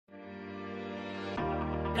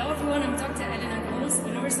Hello everyone, I'm Dr. Elena, a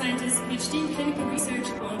neuroscientist, PhD in clinical research,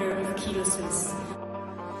 founder of Keto Swiss.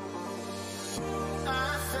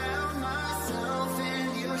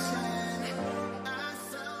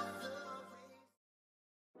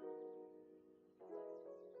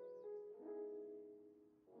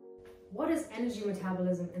 What is energy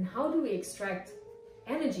metabolism and how do we extract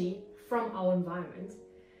energy from our environment?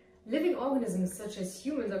 Living organisms such as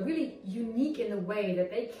humans are really unique in the way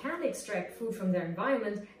that they can extract food from their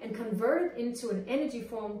environment and convert it into an energy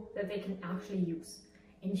form that they can actually use.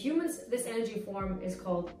 In humans, this energy form is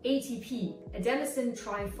called ATP, adenosine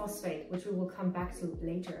triphosphate, which we will come back to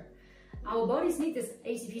later. Our bodies need this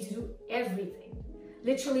ATP to do everything,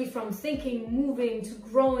 literally from thinking, moving, to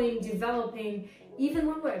growing, developing. Even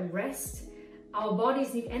when we're at rest, our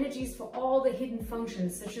bodies need energies for all the hidden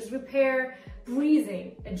functions such as repair,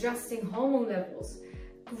 breathing, adjusting hormone levels,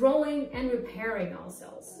 growing and repairing our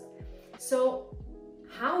cells. So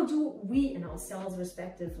how do we and our cells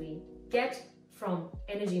respectively get from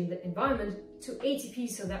energy in the environment to ATP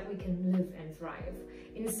so that we can live and thrive?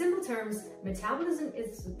 In simple terms, metabolism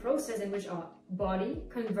is the process in which our body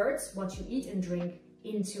converts what you eat and drink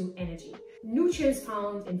into energy. Nutrients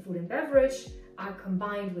found in food and beverage are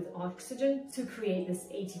combined with oxygen to create this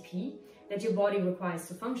ATP that your body requires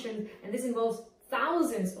to function, and this involves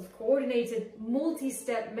thousands of coordinated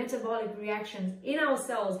multi-step metabolic reactions in our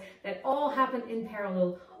cells that all happen in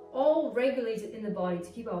parallel, all regulated in the body to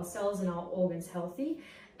keep our cells and our organs healthy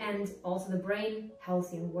and also the brain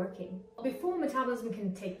healthy and working. Before metabolism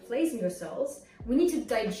can take place in your cells, we need to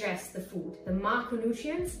digest the food, the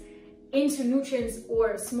macronutrients, into nutrients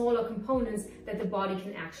or smaller components that the body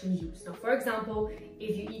can actually use. Now, for example,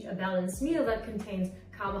 if you eat a balanced meal that contains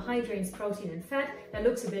carbohydrates, protein, and fat, that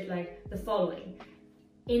looks a bit like the following.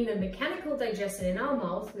 In the mechanical digestion in our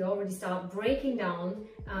mouth, we already start breaking down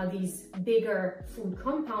these bigger food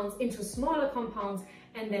compounds into smaller compounds,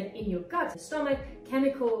 and then in your gut, the stomach,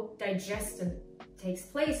 chemical digestion takes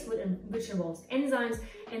place, which involves enzymes,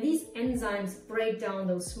 and these enzymes break down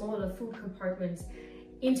those smaller food compartments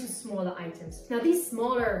into smaller items. Now, these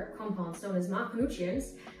smaller compounds, known as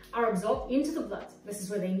macronutrients, are absorbed into the blood. This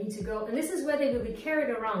is where they need to go, and this is where they will be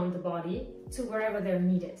carried around the body to wherever they're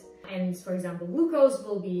needed. And for example, glucose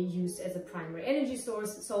will be used as a primary energy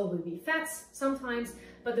source, so will be fats sometimes,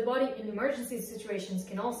 but the body in emergency situations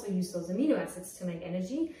can also use those amino acids to make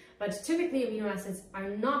energy. But typically amino acids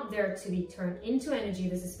are not there to be turned into energy.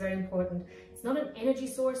 This is very important. It's not an energy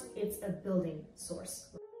source, it's a building source.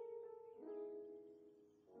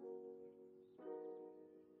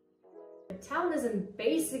 Metabolism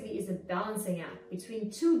basically is a balancing act between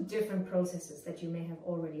two different processes that you may have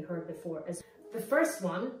already heard before. The first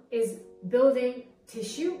one is building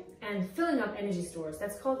tissue and filling up energy stores.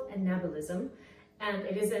 That's called anabolism, and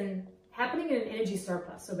it is happening in an energy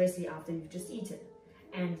surplus, so basically after you've just eaten.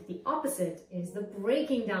 And the opposite is the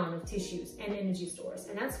breaking down of tissues and energy stores,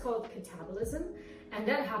 and that's called catabolism. And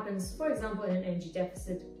that happens, for example, in an energy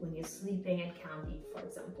deficit when you're sleeping and can't eat, for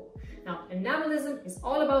example. Now, anabolism is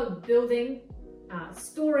all about building,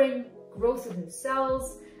 storing, growth of new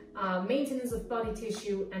cells, maintenance of body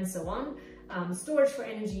tissue, and so on. Storage for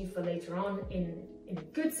energy for later on in a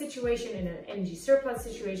good situation, in an energy surplus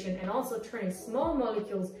situation, and also turning small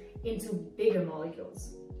molecules into bigger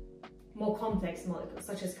molecules, more complex molecules,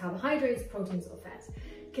 such as carbohydrates, proteins, or fats.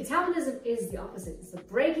 Catabolism is the opposite. It's the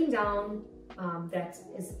breaking down that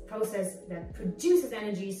is a process that produces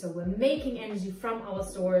energy, so we're making energy from our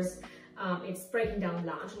stores. It's breaking down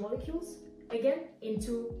large molecules, again, in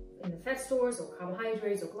the fat stores or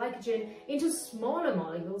carbohydrates or glycogen, into smaller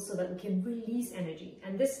molecules so that we can release energy.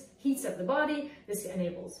 And this heats up the body, this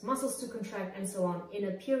enables muscles to contract and so on in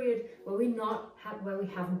a period where we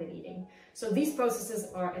haven't been eating. So these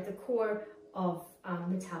processes are at the core of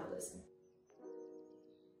metabolism.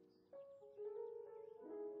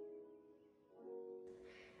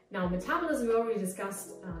 Now, metabolism, we already discussed,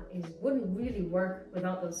 wouldn't really work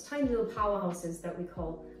without those tiny little powerhouses that we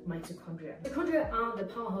call mitochondria. Mitochondria are the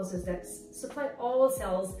powerhouses that supply all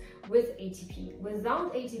cells with ATP.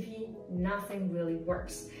 Without ATP, nothing really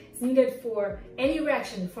works. It's needed for any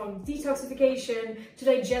reaction, from detoxification to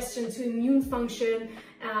digestion to immune function,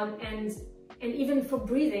 and even for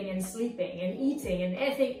breathing and sleeping and eating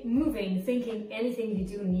and moving, thinking, anything you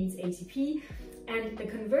do needs ATP. And the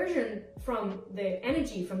conversion from the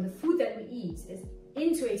energy from the food that we eat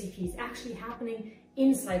into ATP is actually happening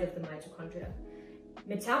inside of the mitochondria.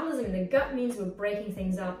 Metabolism in the gut means we're breaking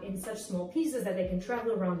things up in such small pieces that they can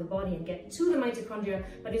travel around the body and get to the mitochondria,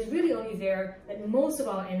 but it's really only there that most of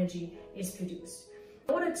our energy is produced.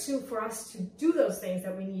 In order for us to do those things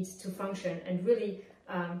that we need to function and really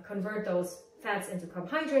convert those fats into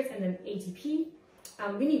carbohydrates, and then ATP.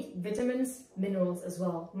 We need vitamins, minerals as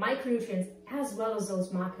well, micronutrients, as well as those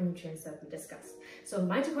macronutrients that we discussed. So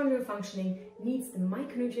mitochondrial functioning needs the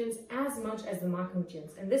micronutrients as much as the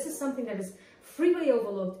macronutrients. And this is something that is frequently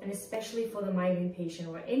overlooked, and especially for the migraine patient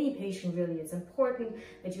or any patient really, it's important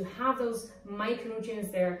that you have those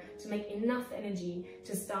micronutrients there to make enough energy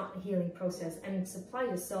to start the healing process and supply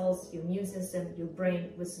your cells, your immune system, your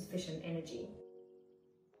brain with sufficient energy.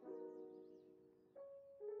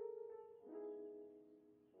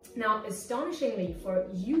 Now, astonishingly, for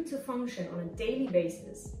you to function on a daily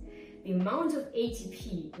basis, the amount of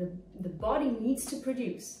ATP the body needs to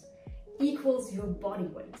produce equals your body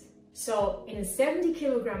weight. So in a 70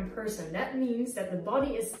 kilogram person, that means that the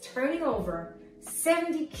body is turning over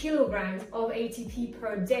 70 kilograms of ATP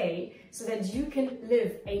per day so that you can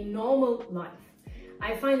live a normal life.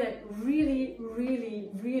 I find that really, really,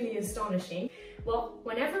 really astonishing. Well,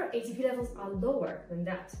 whenever ATP levels are lower than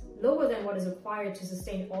that, lower than what is required to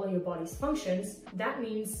sustain all your body's functions, that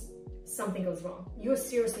means something goes wrong. You're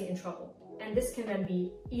seriously in trouble. And this can then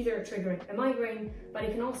be either triggering a migraine, but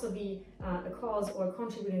it can also be a cause or a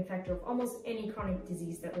contributing factor of almost any chronic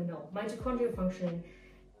disease that we know. Mitochondrial functioning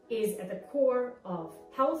is at the core of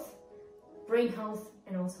health, brain health,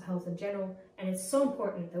 and also health in general. And it's so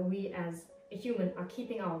important that we as a human are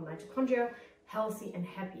keeping our mitochondria healthy and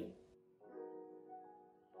happy.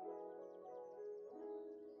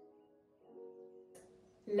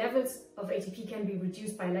 Levels of ATP can be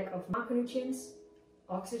reduced by lack of macronutrients,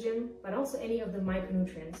 oxygen, but also any of the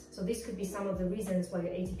micronutrients. So these could be some of the reasons why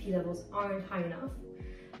your ATP levels aren't high enough.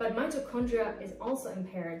 But mitochondria is also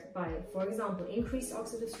impaired by, for example, increased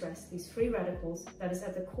oxidative stress, these free radicals, that is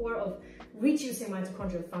at the core of reducing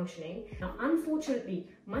mitochondrial functioning. Now, unfortunately,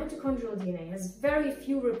 mitochondrial DNA has very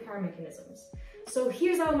few repair mechanisms. So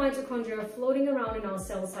here's our mitochondria floating around in our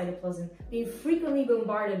cell cytoplasm, being frequently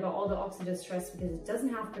bombarded by all the oxidative stress because it doesn't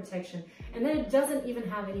have protection, and then it doesn't even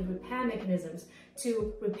have any repair mechanisms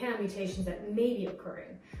to repair mutations that may be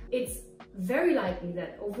occurring. It's very likely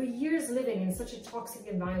that over years living in such a toxic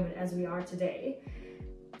environment as we are today,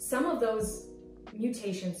 some of those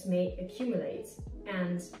mutations may accumulate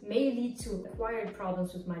and may lead to acquired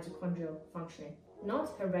problems with mitochondrial functioning.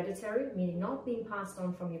 Not hereditary, meaning not being passed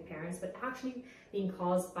on from your parents, but actually being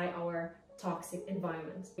caused by our toxic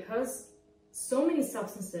environment. Because so many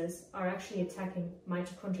substances are actually attacking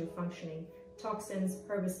mitochondrial functioning. Toxins,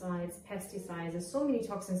 herbicides, pesticides, there's so many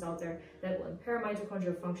toxins out there that will impair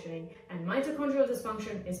mitochondrial functioning, and mitochondrial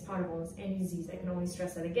dysfunction is part of almost any disease. I can only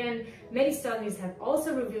stress that again. Many studies have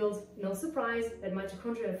also revealed, no surprise, that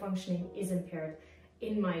mitochondrial functioning is impaired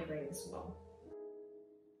in migraine as well.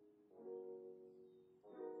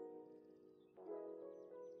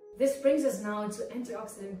 This brings us now to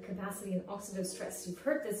antioxidant capacity and oxidative stress. You've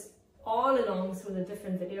heard this all along through the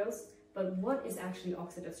different videos, but what is actually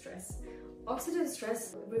oxidative stress? Oxidative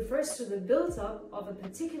stress refers to the buildup of a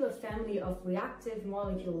particular family of reactive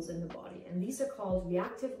molecules in the body, and these are called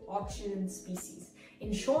reactive oxygen species,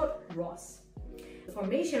 in short, ROS. The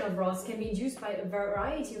formation of ROS can be induced by a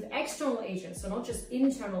variety of external agents, so not just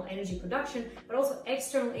internal energy production, but also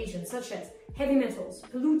external agents such as heavy metals,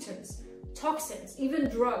 pollutants, toxins, even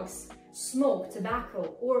drugs, smoke,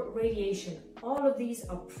 tobacco, or radiation. All of these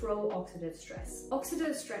are pro-oxidative stress.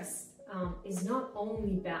 Oxidative stress is not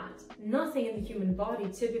only bad. Nothing in the human body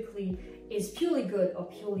typically is purely good or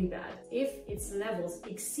purely bad if its levels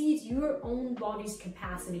exceed your own body's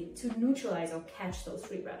capacity to neutralize or catch those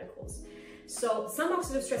free radicals. So some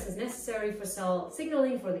oxidative stress is necessary for cell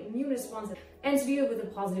signaling, for the immune response, and to deal with the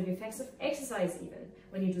positive effects of exercise even.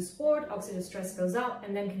 When you do sport, oxidative stress goes up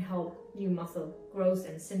and then can help new muscle growth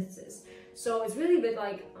and synthesis. So it's really a bit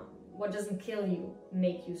like what doesn't kill you,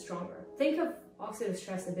 make you stronger. Think of oxidative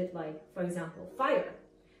stress a bit like, for example, fire,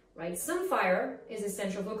 right? Some fire is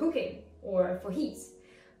essential for cooking or for heat.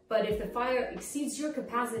 But if the fire exceeds your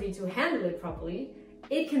capacity to handle it properly,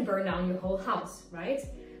 it can burn down your whole house, right?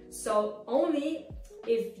 So only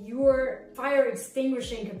if your fire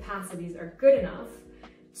extinguishing capacities are good enough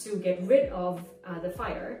to get rid of the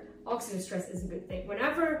fire, oxidative stress is a good thing.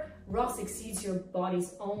 Whenever ROS exceeds your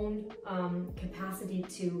body's own capacity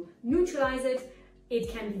to neutralize it, it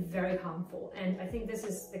can be very harmful. And I think this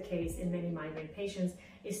is the case in many migraine patients,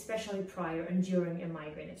 especially prior and during a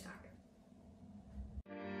migraine attack.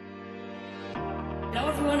 Hello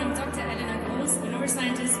everyone, I'm Dr. Elena, a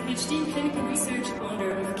neuroscientist, PhD in clinical research,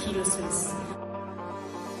 founder of Swiss.